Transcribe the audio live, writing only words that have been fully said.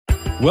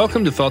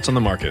Welcome to Thoughts on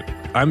the Market.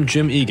 I'm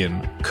Jim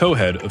Egan,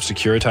 co-head of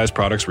Securitized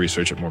Products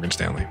Research at Morgan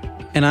Stanley.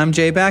 And I'm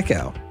Jay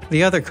Bacow,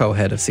 the other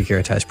co-head of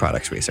Securitized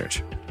Products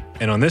Research.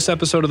 And on this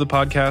episode of the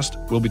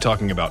podcast, we'll be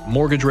talking about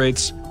mortgage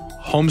rates,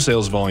 home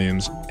sales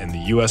volumes, and the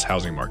U.S.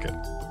 housing market.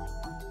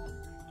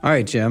 All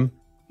right, Jim.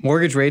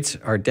 Mortgage rates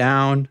are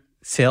down.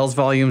 Sales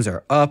volumes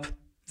are up.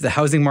 Is the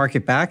housing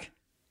market back?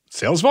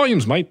 Sales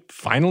volumes might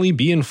finally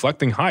be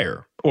inflecting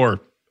higher, or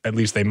at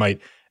least they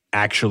might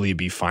actually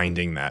be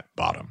finding that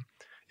bottom.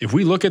 If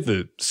we look at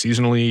the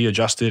seasonally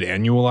adjusted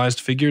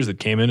annualized figures that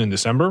came in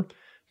December,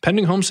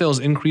 pending home sales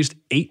increased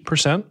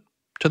 8%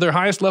 to their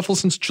highest level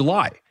since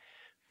July.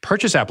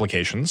 Purchase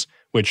applications,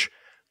 which a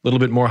little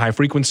bit more high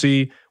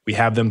frequency, we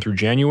have them through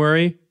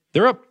January,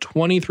 they're up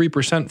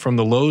 23% from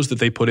the lows that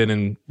they put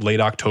in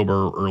late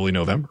October or early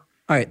November.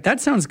 All right,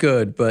 that sounds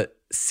good, but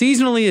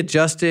seasonally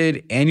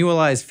adjusted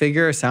annualized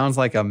figure sounds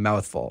like a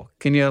mouthful.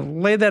 Can you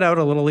lay that out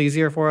a little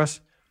easier for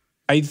us?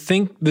 I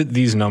think that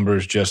these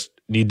numbers just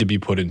need to be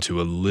put into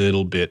a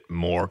little bit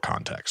more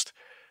context.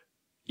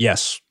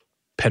 Yes,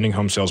 pending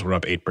home sales were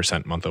up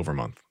 8% month over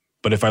month.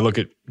 But if I look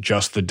at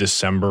just the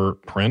December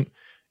print,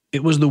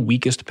 it was the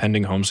weakest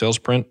pending home sales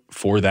print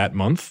for that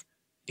month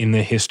in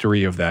the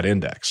history of that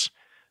index.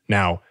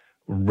 Now,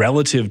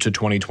 relative to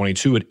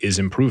 2022, it is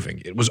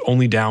improving. It was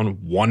only down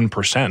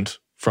 1%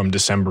 from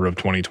December of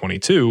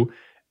 2022,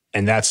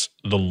 and that's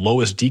the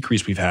lowest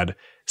decrease we've had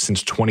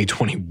since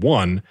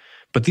 2021.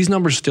 But these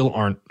numbers still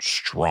aren't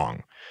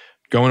strong.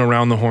 Going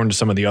around the horn to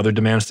some of the other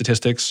demand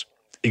statistics,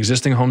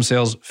 existing home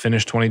sales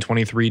finished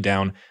 2023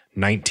 down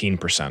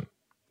 19%.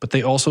 But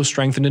they also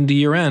strengthened into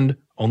year-end,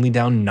 only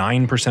down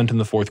 9% in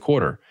the fourth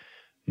quarter.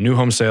 New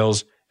home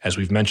sales, as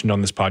we've mentioned on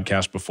this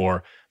podcast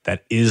before,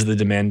 that is the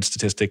demand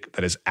statistic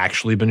that has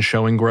actually been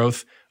showing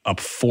growth, up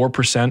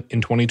 4% in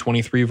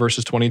 2023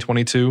 versus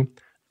 2022,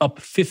 up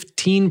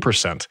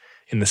 15%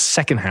 in the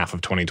second half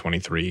of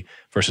 2023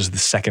 versus the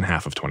second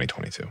half of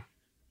 2022.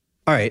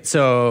 All right,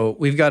 so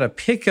we've got a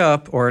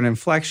pickup or an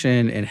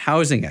inflection in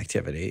housing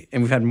activity,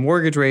 and we've had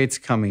mortgage rates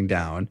coming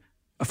down.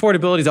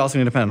 Affordability is also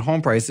going to depend on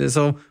home prices.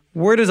 So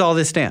where does all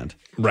this stand?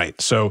 Right.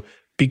 So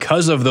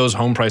because of those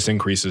home price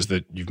increases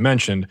that you've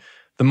mentioned,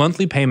 the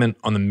monthly payment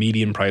on the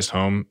median priced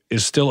home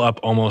is still up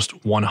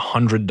almost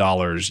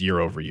 $100 year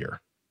over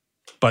year.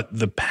 But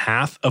the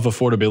path of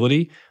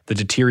affordability, the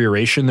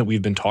deterioration that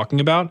we've been talking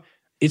about,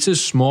 it's as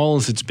small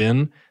as it's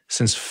been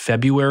since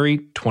February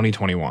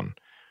 2021.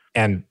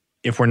 And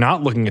if we're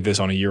not looking at this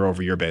on a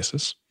year-over-year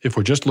basis, if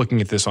we're just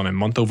looking at this on a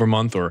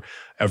month-over-month or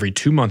every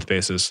 2-month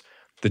basis,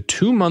 the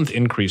 2-month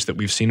increase that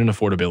we've seen in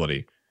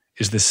affordability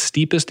is the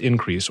steepest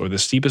increase or the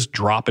steepest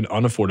drop in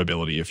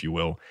unaffordability, if you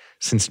will,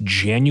 since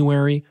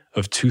January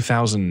of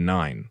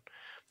 2009.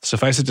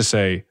 Suffice it to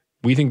say,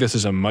 we think this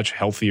is a much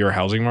healthier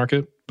housing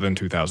market than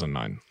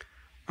 2009.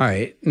 All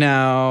right.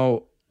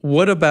 Now,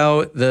 what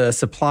about the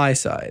supply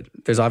side?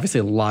 There's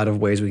obviously a lot of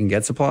ways we can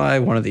get supply.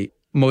 One of the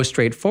most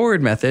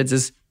straightforward methods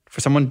is for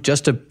someone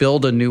just to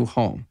build a new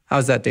home.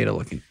 How's that data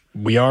looking?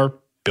 We are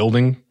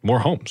building more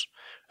homes.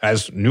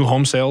 As new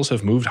home sales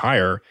have moved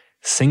higher,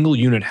 single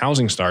unit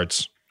housing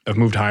starts have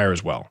moved higher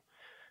as well.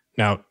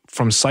 Now,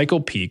 from cycle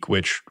peak,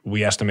 which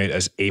we estimate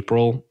as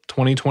April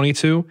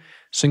 2022,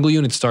 single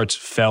unit starts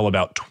fell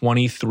about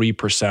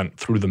 23%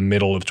 through the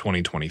middle of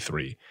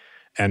 2023.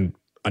 And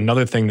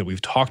another thing that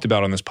we've talked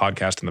about on this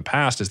podcast in the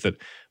past is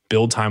that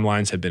build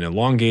timelines have been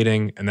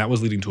elongating, and that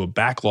was leading to a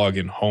backlog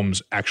in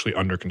homes actually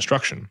under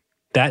construction.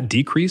 That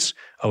decrease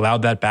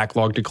allowed that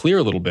backlog to clear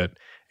a little bit.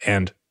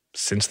 And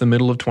since the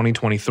middle of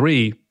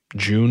 2023,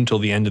 June till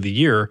the end of the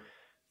year,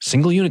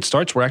 single unit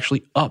starts were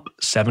actually up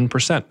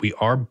 7%. We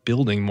are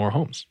building more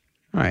homes.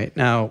 All right.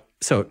 Now,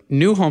 so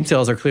new home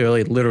sales are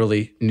clearly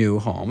literally new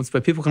homes,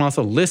 but people can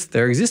also list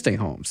their existing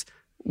homes.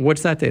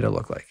 What's that data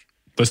look like?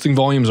 Listing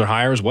volumes are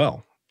higher as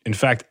well. In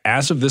fact,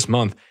 as of this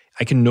month,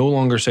 I can no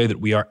longer say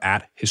that we are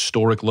at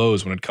historic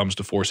lows when it comes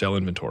to for sale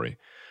inventory.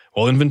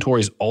 While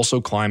inventories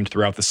also climbed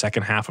throughout the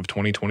second half of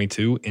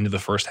 2022 into the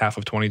first half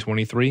of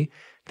 2023,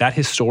 that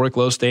historic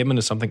low statement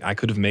is something I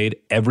could have made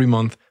every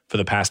month for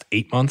the past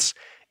 8 months.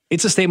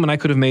 It's a statement I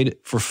could have made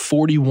for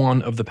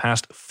 41 of the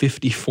past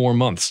 54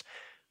 months.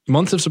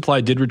 Months of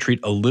supply did retreat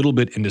a little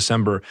bit in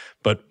December,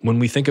 but when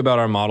we think about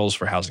our models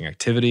for housing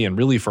activity and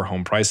really for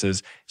home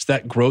prices, it's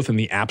that growth in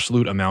the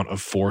absolute amount of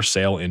for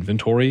sale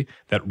inventory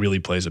that really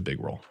plays a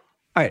big role.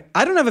 All right.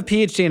 I don't have a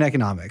PhD in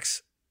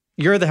economics.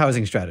 You're the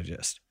housing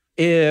strategist.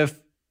 If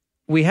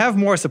we have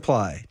more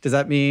supply, does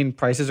that mean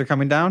prices are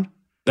coming down?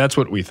 That's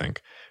what we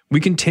think. We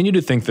continue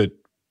to think that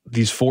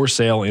these for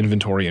sale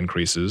inventory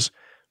increases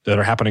that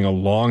are happening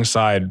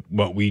alongside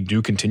what we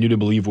do continue to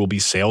believe will be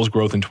sales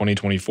growth in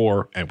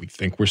 2024, and we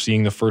think we're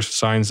seeing the first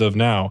signs of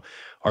now,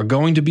 are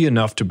going to be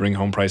enough to bring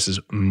home prices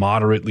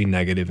moderately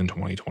negative in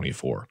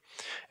 2024.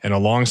 And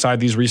alongside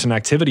these recent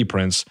activity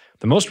prints,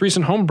 the most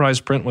recent home price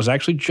print was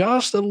actually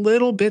just a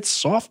little bit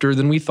softer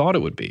than we thought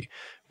it would be.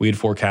 We had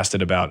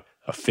forecasted about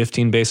a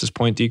 15 basis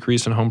point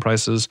decrease in home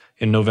prices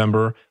in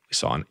November. We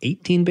saw an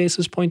 18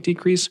 basis point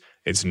decrease.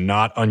 It's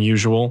not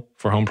unusual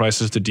for home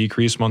prices to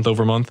decrease month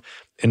over month.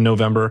 in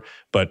November,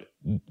 but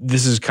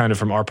this is kind of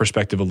from our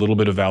perspective, a little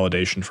bit of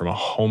validation from a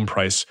home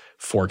price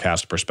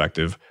forecast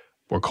perspective.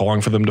 We're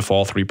calling for them to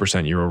fall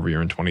 3% year over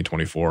year in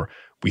 2024.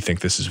 We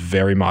think this is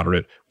very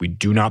moderate. We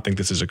do not think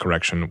this is a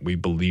correction. We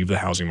believe the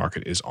housing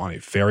market is on a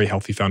very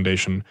healthy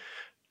foundation.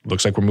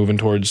 Looks like we're moving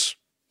towards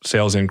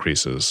sales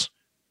increases,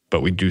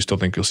 but we do still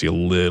think you'll see a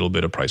little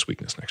bit of price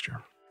weakness next year.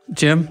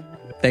 Jim,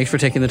 thanks for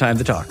taking the time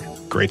to talk.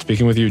 Great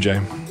speaking with you,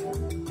 Jay.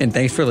 And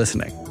thanks for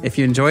listening. If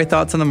you enjoy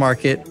Thoughts on the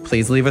Market,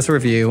 please leave us a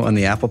review on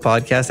the Apple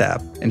Podcast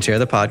app and share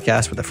the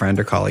podcast with a friend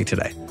or colleague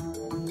today.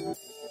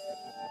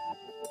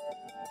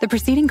 The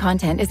preceding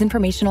content is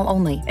informational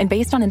only and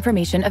based on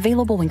information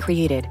available when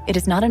created. It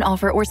is not an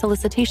offer or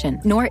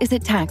solicitation, nor is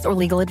it tax or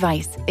legal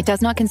advice. It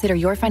does not consider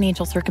your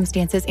financial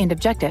circumstances and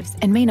objectives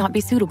and may not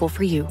be suitable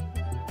for you.